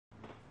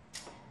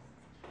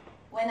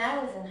when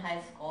I was in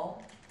high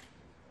school,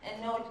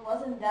 and no, it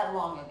wasn't that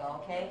long ago,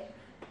 okay?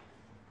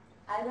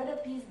 I read a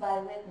piece by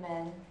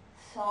Whitman,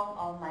 Song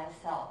of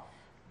Myself.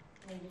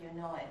 Maybe you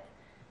know it.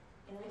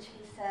 In which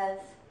he says,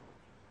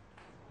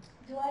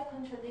 do I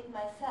contradict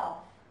myself?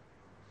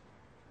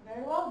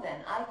 Very well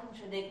then, I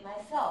contradict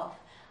myself.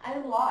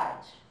 I'm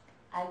large.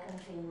 I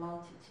contain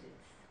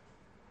multitudes.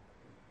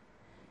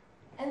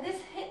 And this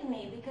hit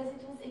me because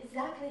it was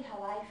exactly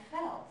how I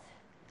felt.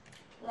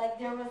 Like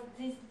there was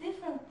these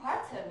different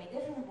parts of me,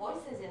 different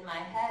voices in my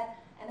head,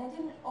 and I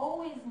didn't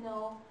always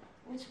know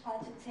which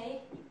part to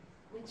take,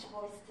 which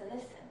voice to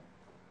listen.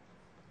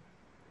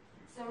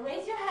 So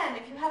raise your hand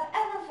if you have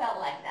ever felt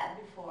like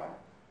that before.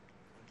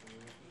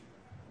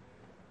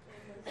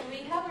 So we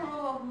have a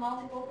rule of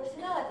multiple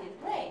personalities.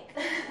 Great.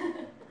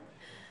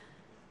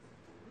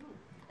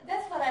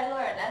 That's what I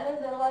learned. I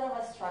learned that a lot of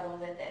us struggle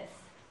with this.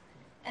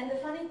 And the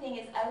funny thing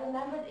is, I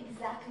remembered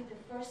exactly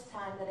the first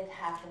time that it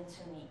happened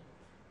to me.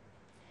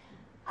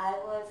 I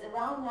was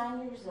around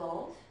 9 years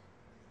old,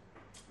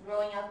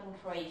 growing up in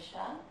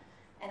Croatia,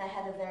 and I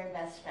had a very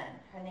best friend.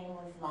 Her name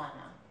was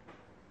Lana.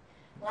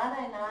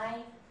 Lana and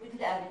I, we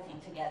did everything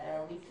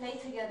together. We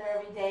played together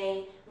every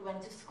day. We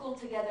went to school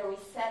together. We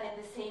sat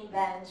in the same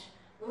bench.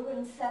 We were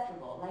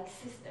inseparable, like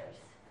sisters.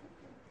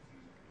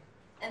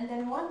 And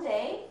then one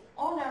day,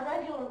 on our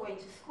regular way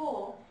to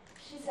school,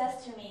 she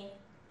says to me,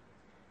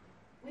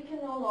 we can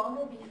no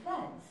longer be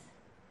friends.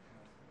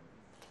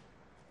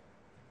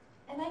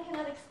 And I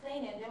cannot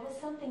explain it. There was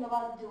something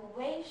about the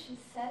way she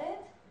said it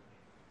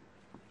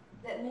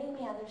that made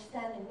me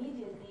understand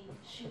immediately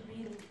she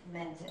really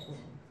meant it.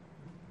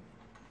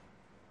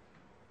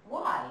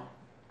 Why?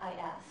 I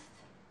asked.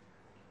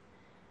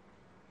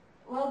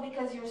 Well,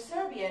 because you're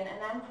Serbian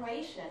and I'm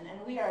Croatian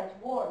and we are at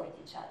war with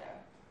each other.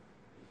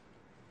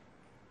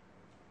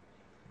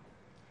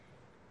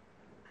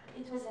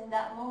 It was in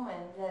that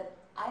moment that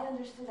I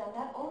understood I'm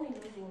not only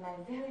losing my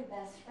very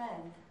best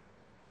friend,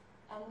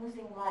 I'm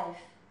losing life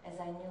as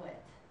I knew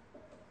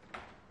it.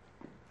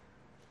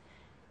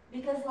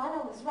 Because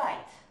Lana was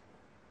right.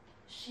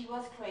 She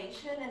was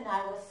Croatian and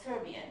I was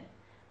Serbian.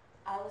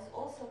 I was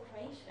also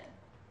Croatian.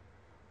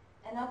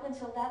 And up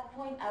until that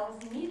point, I was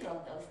neither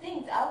of those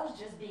things. I was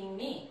just being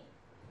me.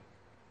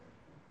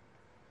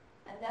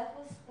 And that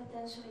was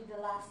potentially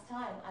the last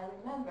time I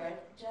remembered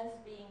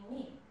just being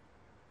me.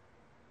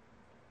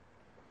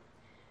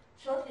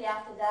 Shortly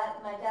after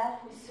that, my dad,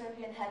 who is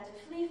Serbian, had to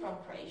flee from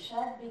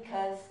Croatia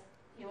because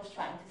he was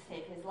trying to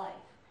save his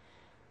life.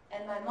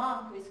 And my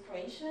mom, who is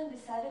Croatian,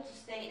 decided to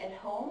stay at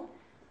home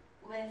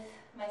with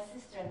my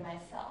sister and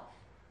myself.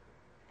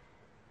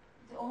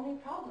 The only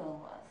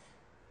problem was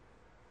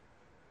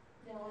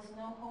there was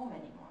no home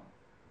anymore.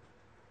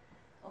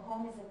 A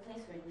home is a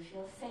place where you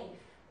feel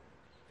safe,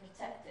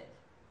 protected,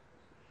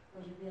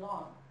 where you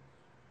belong.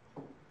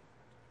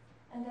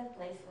 And that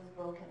place was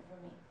broken for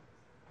me.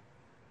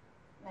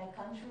 My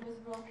country was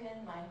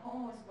broken, my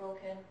home was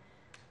broken,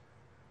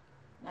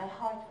 my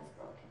heart was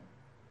broken.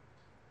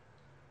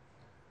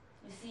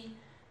 You see,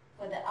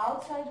 for the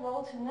outside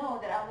world to know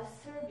that I was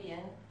Serbian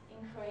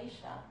in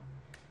Croatia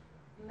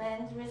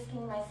meant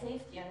risking my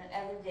safety on an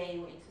everyday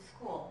way to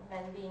school,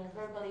 meant being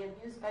verbally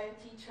abused by your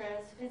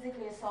teachers,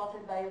 physically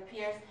assaulted by your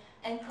peers,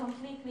 and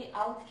completely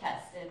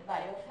outcasted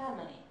by your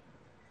family.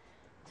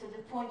 To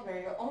the point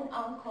where your own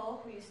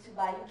uncle, who used to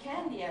buy you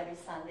candy every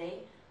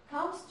Sunday,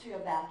 comes to your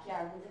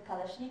backyard with a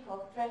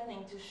Kalashnikov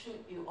threatening to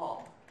shoot you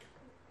all.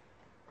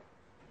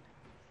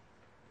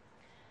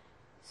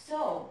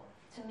 So,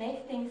 to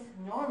make things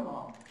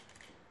normal,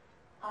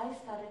 I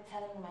started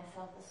telling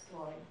myself a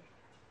story.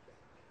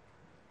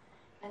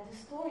 And the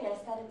story I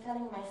started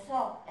telling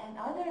myself and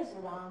others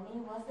around me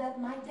was that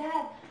my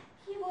dad,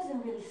 he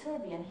wasn't really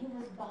Serbian, he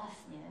was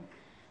Bosnian.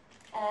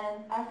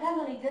 And our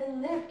family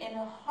didn't live in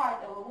the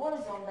heart of a war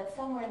zone, but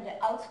somewhere in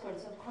the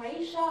outskirts of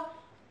Croatia,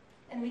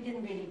 and we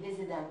didn't really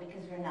visit them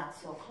because we're not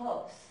so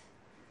close.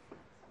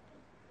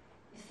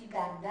 You see,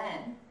 back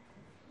then,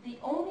 the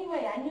only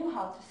way I knew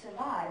how to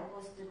survive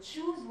was to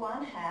choose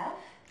one half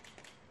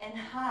and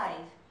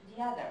hide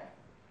the other.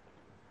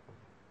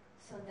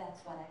 So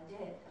that's what I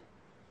did.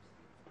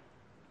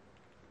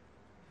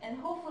 And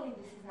hopefully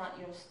this is not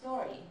your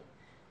story.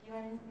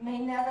 You may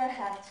never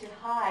have to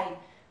hide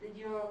that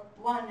you're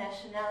one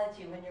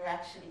nationality when you're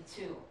actually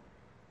two.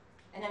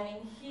 And I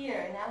mean,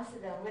 here in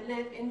Amsterdam, we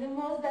live in the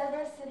most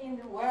diverse city in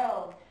the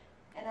world.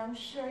 And I'm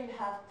sure you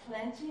have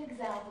plenty of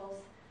examples,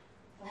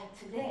 like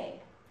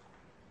today,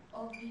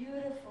 of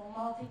beautiful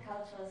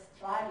multiculturals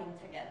thriving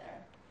together.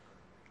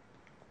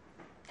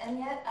 And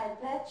yet, I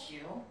bet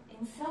you,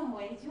 in some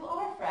ways, you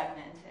are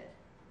fragmented.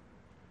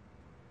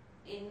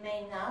 It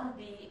may not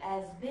be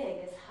as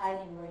big as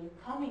hiding where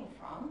you're coming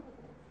from,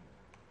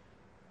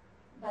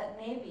 but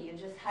maybe you're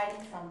just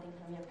hiding something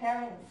from your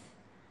parents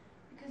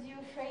because you're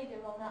afraid they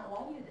will not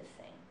love you the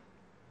same.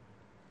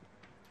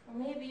 Or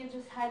maybe you're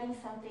just hiding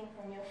something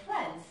from your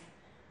friends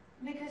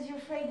because you're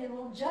afraid they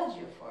will judge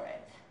you for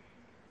it.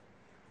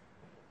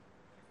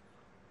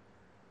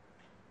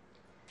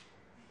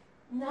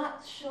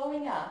 Not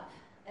showing up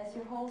as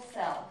your whole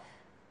self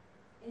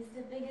is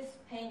the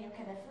biggest pain you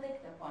can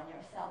inflict upon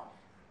yourself.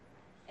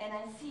 And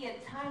I see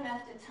it time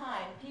after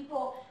time,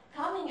 people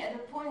coming at a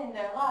point in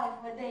their life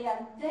where they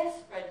are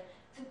desperate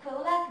to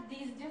collect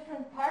these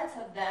different parts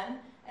of them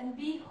and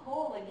be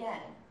whole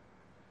again.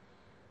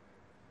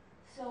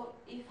 So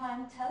if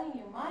I'm telling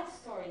you my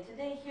story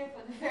today here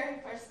for the very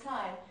first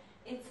time,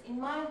 it's in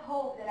my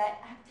hope that I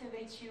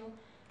activate you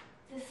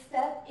to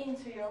step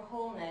into your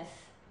wholeness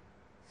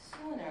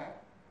sooner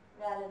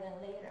rather than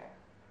later.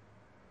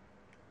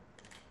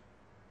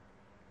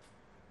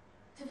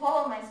 To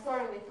follow my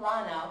story with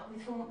Lana,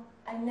 with whom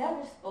I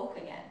never spoke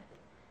again,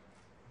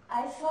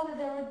 I saw that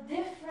there were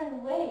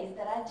different ways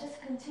that I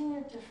just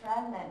continued to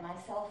fragment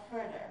myself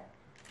further.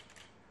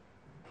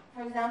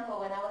 For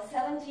example, when I was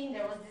 17,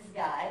 there was this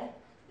guy.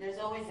 There's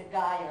always a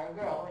guy or a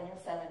girl when you're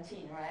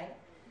 17, right?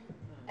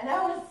 And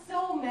I was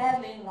so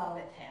madly in love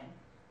with him.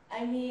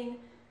 I mean,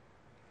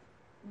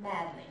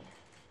 madly.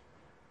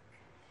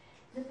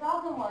 The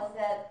problem was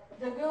that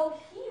the girl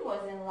he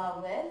was in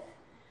love with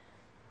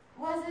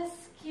was a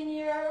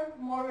skinnier,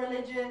 more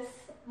religious,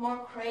 more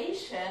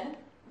Croatian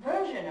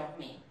version of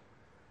me.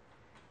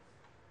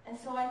 And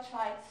so I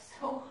tried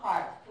so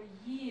hard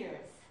for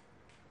years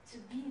to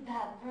be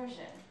that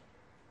version,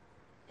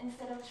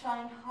 instead of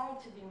trying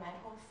hard to be my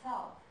whole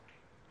self.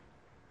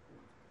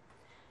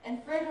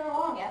 And further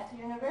along, after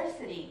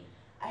university,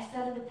 I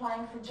started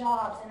applying for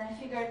jobs, and I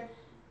figured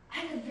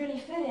I could really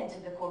fit into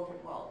the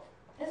corporate world,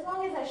 as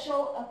long as I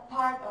show a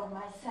part of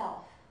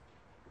myself.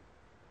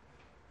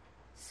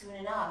 Soon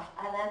enough,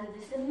 I landed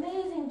this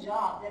amazing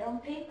job that on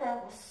paper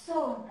was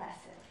so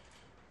impressive,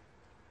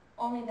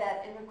 only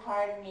that it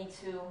required me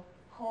to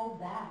hold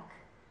back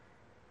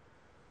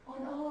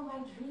on all of my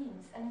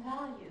dreams and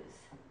values.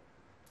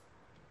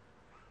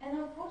 And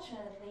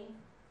unfortunately,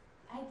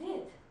 I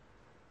did.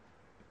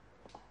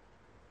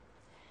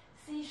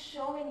 See,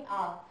 showing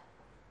up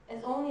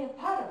as only a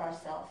part of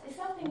ourselves is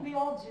something we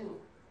all do.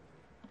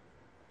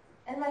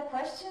 And my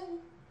question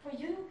for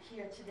you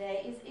here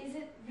today is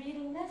it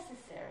really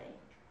necessary?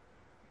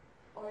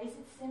 Or is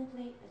it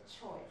simply a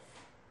choice?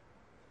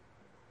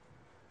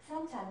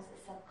 Sometimes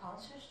a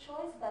subconscious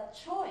choice, but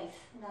choice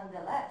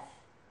nonetheless.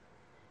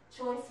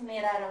 Choice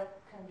made out of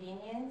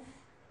convenience,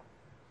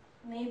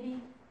 maybe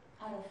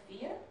out of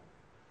fear.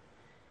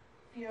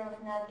 Fear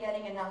of not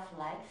getting enough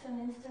likes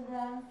on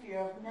Instagram, fear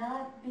of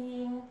not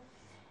being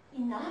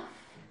enough,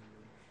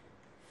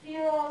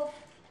 fear of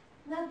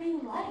not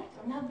being liked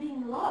or not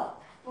being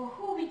loved for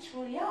who we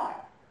truly are.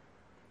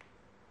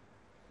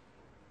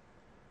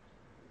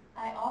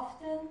 I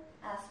often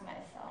ask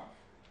myself,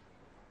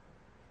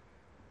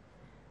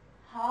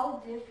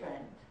 how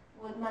different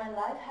would my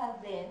life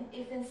have been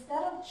if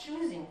instead of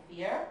choosing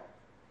fear,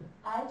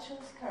 I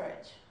chose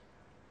courage?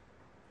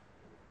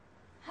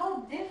 How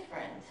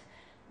different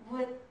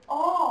would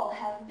all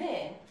have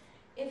been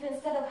if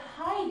instead of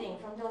hiding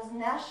from those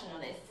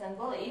nationalists and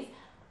bullies,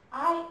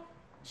 I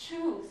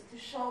choose to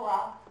show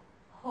up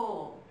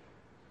whole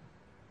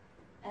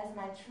as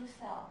my true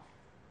self?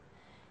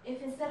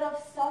 If instead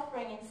of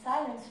suffering in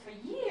silence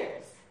for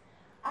years,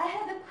 I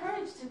had the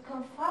courage to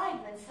confide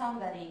with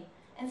somebody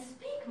and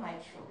speak my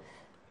truth,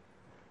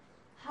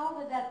 how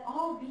would that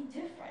all be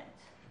different?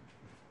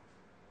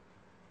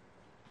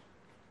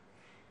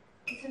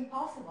 It's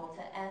impossible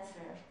to answer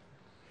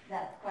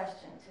that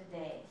question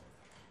today.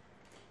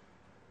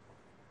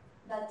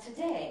 But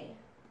today,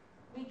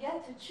 we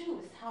get to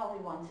choose how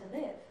we want to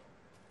live.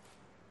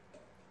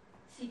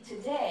 See,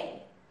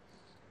 today,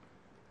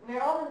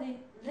 we're already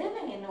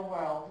living in a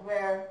world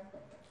where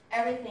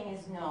everything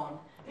is known.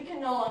 We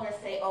can no longer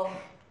say, oh,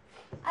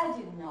 I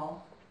didn't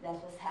know that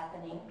was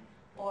happening,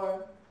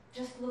 or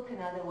just look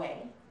another way.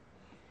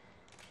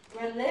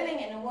 We're living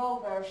in a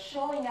world where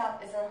showing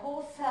up as our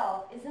whole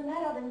self is a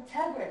matter of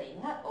integrity,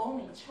 not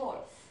only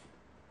choice.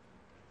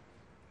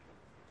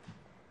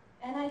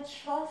 And I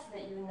trust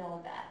that you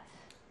know that.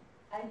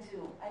 I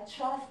do. I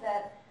trust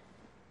that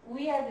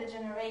we are the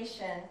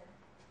generation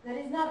that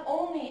is not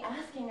only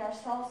asking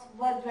ourselves,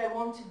 what do I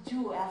want to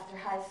do after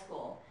high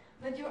school,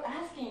 but you're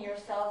asking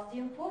yourselves the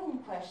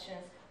important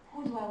questions,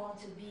 who do I want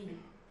to be?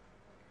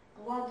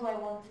 What do I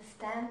want to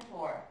stand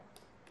for?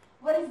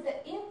 What is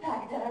the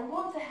impact that I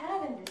want to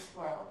have in this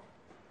world?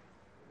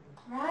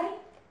 Right?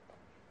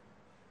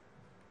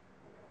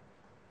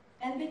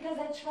 And because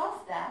I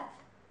trust that,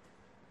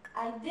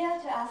 I dare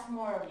to ask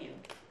more of you.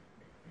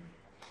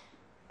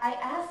 I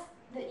ask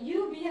that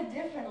you be a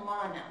different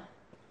Lana.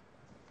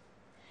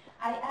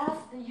 I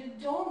ask that you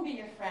don't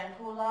be a friend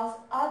who allows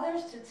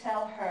others to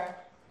tell her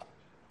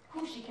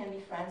who she can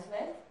be friends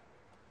with,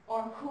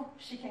 or who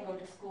she can go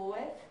to school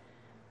with,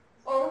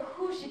 or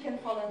who she can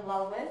fall in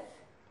love with.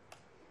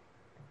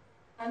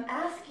 I'm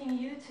asking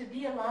you to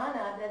be a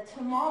Lana that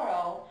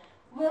tomorrow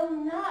will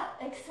not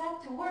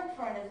accept to work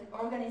for an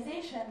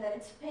organization that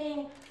is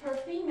paying her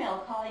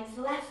female colleagues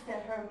less than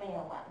her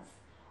male ones,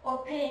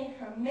 or paying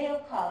her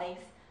male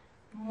colleagues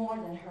more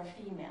than her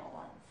female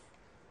ones.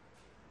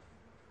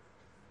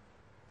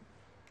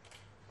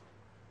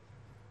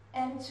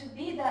 And to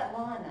be that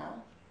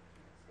Lana,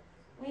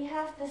 we have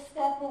have to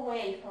step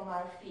away from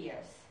our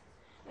fears.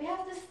 We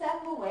have to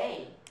step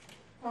away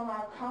from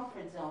our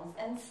comfort zones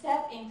and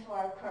step into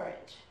our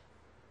courage.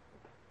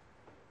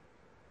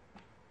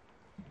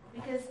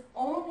 Because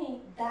only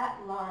that,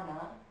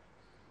 Lana,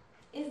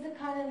 is the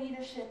kind of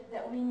leadership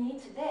that we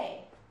need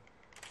today.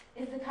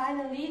 Is the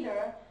kind of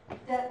leader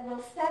that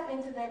will step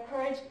into their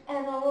courage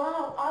and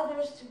allow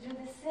others to do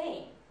the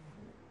same.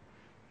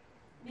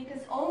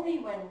 Because only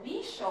when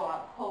we show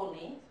up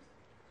wholly,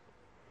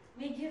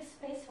 we give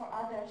space for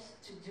others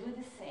to do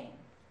the same.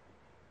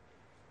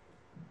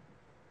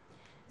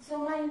 So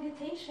my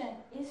invitation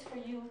is for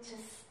you to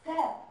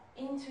step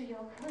into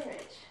your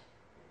courage,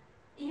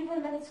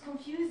 even when it's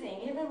confusing,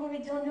 even when we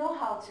don't know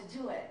how to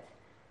do it.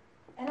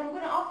 And I'm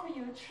going to offer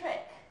you a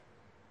trick.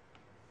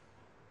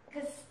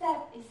 Because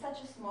step is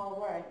such a small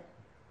word.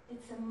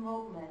 It's a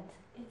movement.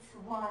 It's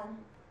one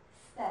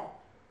step.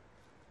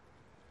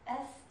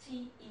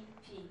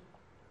 S-T-E-P.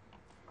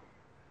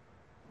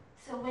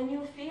 So when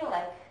you feel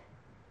like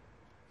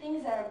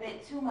things are a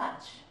bit too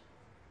much,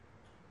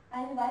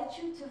 I invite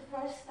you to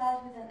first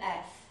start with an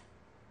S.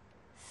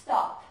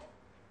 Stop.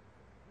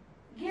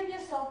 Give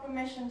yourself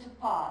permission to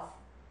pause.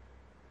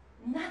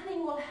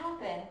 Nothing will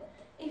happen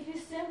if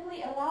you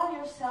simply allow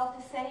yourself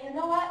to say, you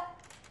know what?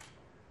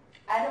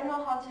 I don't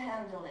know how to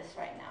handle this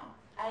right now.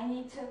 I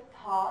need to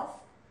pause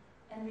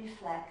and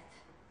reflect.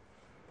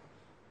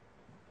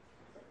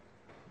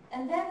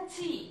 And then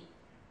T.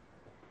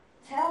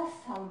 Tell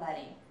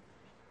somebody.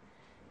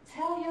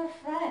 Tell your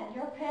friend,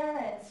 your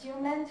parents, your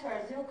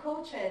mentors, your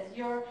coaches,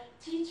 your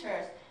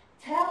teachers.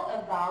 Tell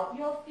about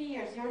your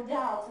fears, your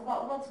doubts,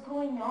 about what's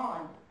going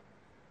on.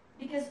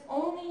 Because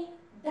only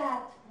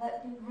that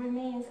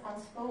remains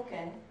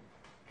unspoken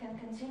can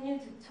continue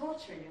to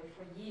torture you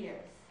for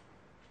years.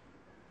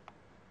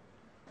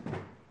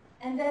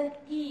 And then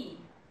E,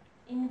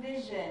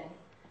 envision.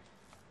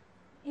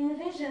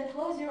 Envision,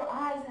 close your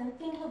eyes and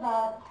think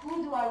about,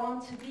 who do I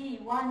want to be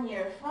 1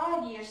 year,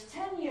 5 years,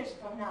 10 years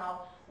from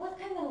now? What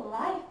kind of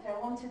life do I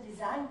want to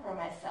design for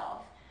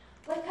myself?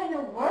 What kind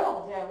of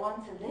world do I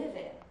want to live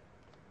in?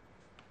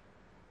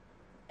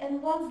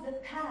 And once the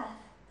path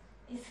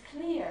is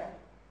clear,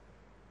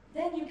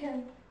 then you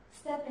can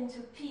step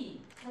into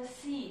P,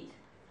 proceed.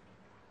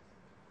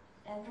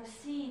 And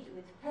proceed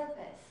with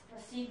purpose,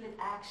 proceed with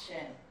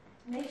action.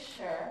 Make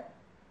sure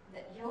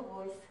that your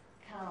voice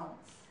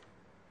counts.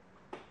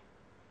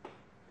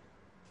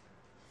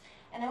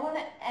 And I want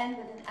to end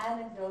with an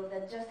anecdote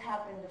that just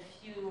happened a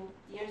few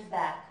years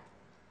back.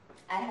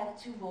 I have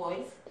 2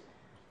 boys,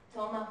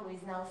 Toma, who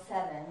is now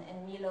 7,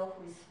 and Milo,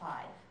 who is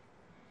 5.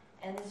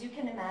 And as you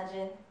can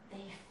imagine,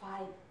 they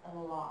fight a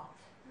lot.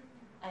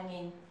 I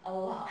mean, a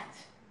lot.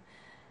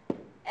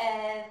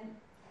 And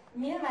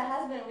me and my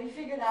husband, we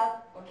figured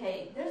out,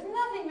 okay, there's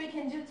nothing we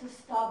can do to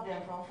stop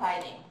them from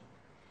fighting.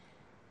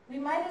 We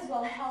might as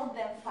well help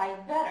them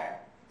fight better,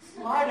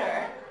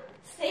 smarter,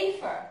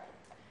 safer.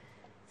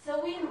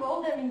 So we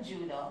enrolled them in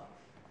judo.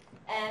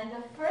 And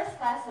the first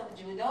class of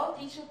judo,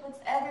 teacher puts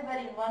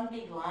everybody in one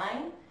big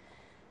line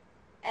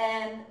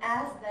and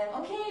asks them,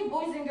 okay,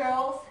 boys and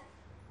girls,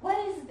 what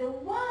is the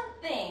one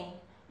thing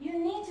you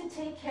need to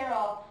take care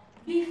of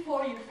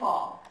before you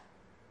fall?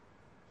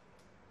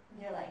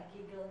 And they're like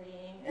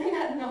giggling,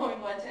 not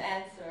knowing what to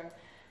answer.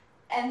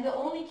 And the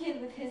only kid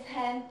with his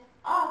hand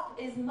up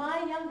is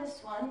my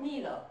youngest one,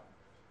 Milo.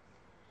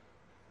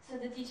 So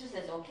the teacher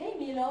says, okay,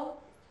 Milo,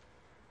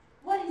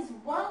 what is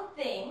one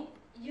thing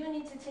you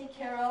need to take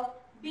care of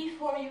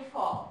before you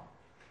fall?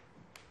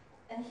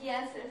 And he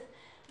answers,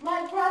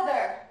 my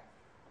brother.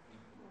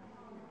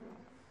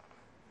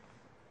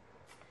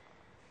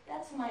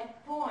 That's my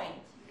point,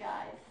 you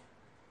guys.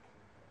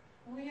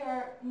 We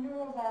are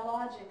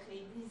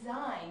neurobiologically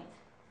designed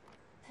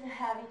to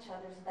have each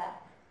other's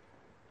back.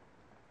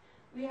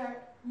 We are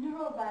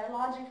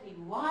neurobiologically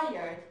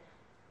wired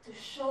to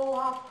show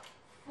up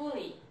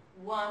fully,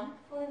 one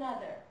for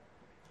another.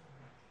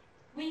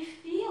 We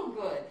feel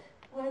good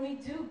when we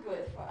do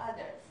good for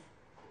others.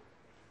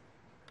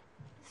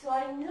 So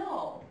I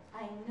know,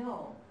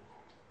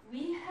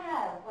 we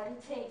have what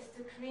it takes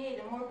to create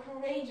a more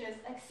courageous,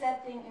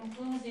 accepting,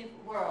 inclusive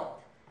world.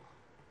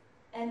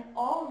 And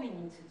all we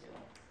need to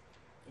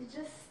do is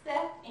just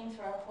step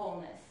into our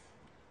wholeness.